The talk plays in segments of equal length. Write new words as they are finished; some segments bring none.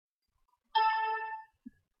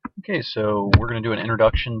Okay, so we're going to do an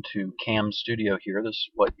introduction to CamStudio here. This is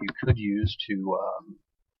what you could use to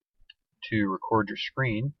record your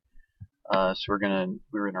screen. So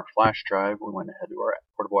we're in our flash drive. We went ahead to our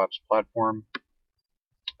Portable Apps platform,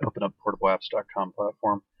 open up portableapps.com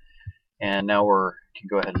platform, and now we can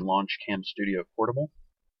go ahead and launch CamStudio Portable.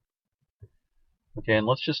 Okay, and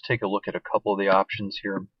let's just take a look at a couple of the options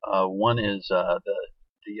here. One is the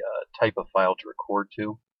type of file to record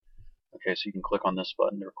to. Okay, so you can click on this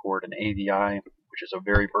button to record an AVI, which is a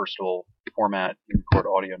very versatile format. You can record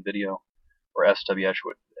audio and video, or SWF,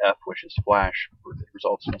 which is flash, it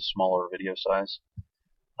results in a smaller video size.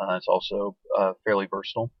 It's also fairly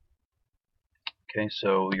versatile. Okay,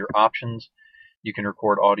 so your options: you can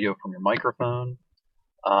record audio from your microphone.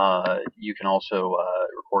 You can also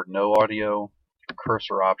record no audio.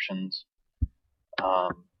 Cursor options.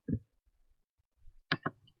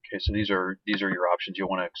 Okay, so these are your options. You'll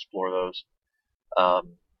want to explore those.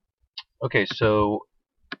 Okay, so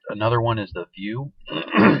another one is the view.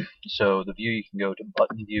 So the view, you can go to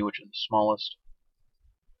button view, which is the smallest.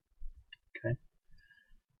 Okay,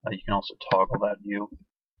 you can also toggle that view.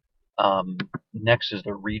 Next is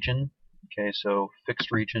the region. Okay, so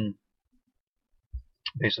fixed region.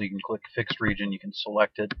 Basically, you can click fixed region. You can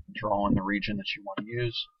select it, draw in the region that you want to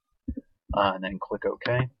use, and then click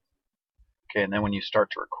OK. Okay, and then when you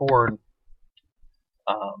start to record,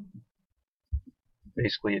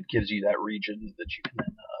 basically it gives you that region that you can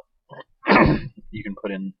then you can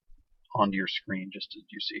put in onto your screen, just as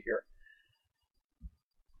you see here.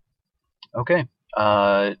 Okay,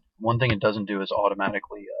 one thing it doesn't do is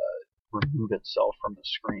automatically remove itself from the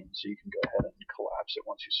screen, so you can go ahead and collapse it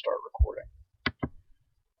once you start recording.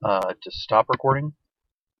 To stop recording,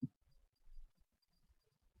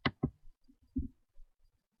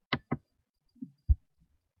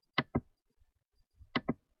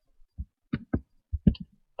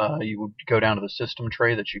 you would go down to the system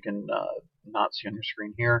tray that you can not see on your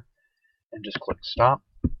screen here, and just click stop.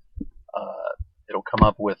 It'll come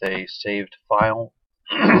up with a saved file.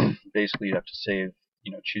 Basically, you have to save,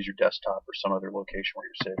 choose your desktop or some other location where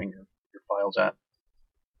you're saving your files at,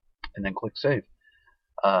 and then click save.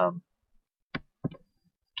 Okay,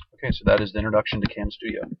 so that is the introduction to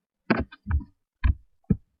CamStudio.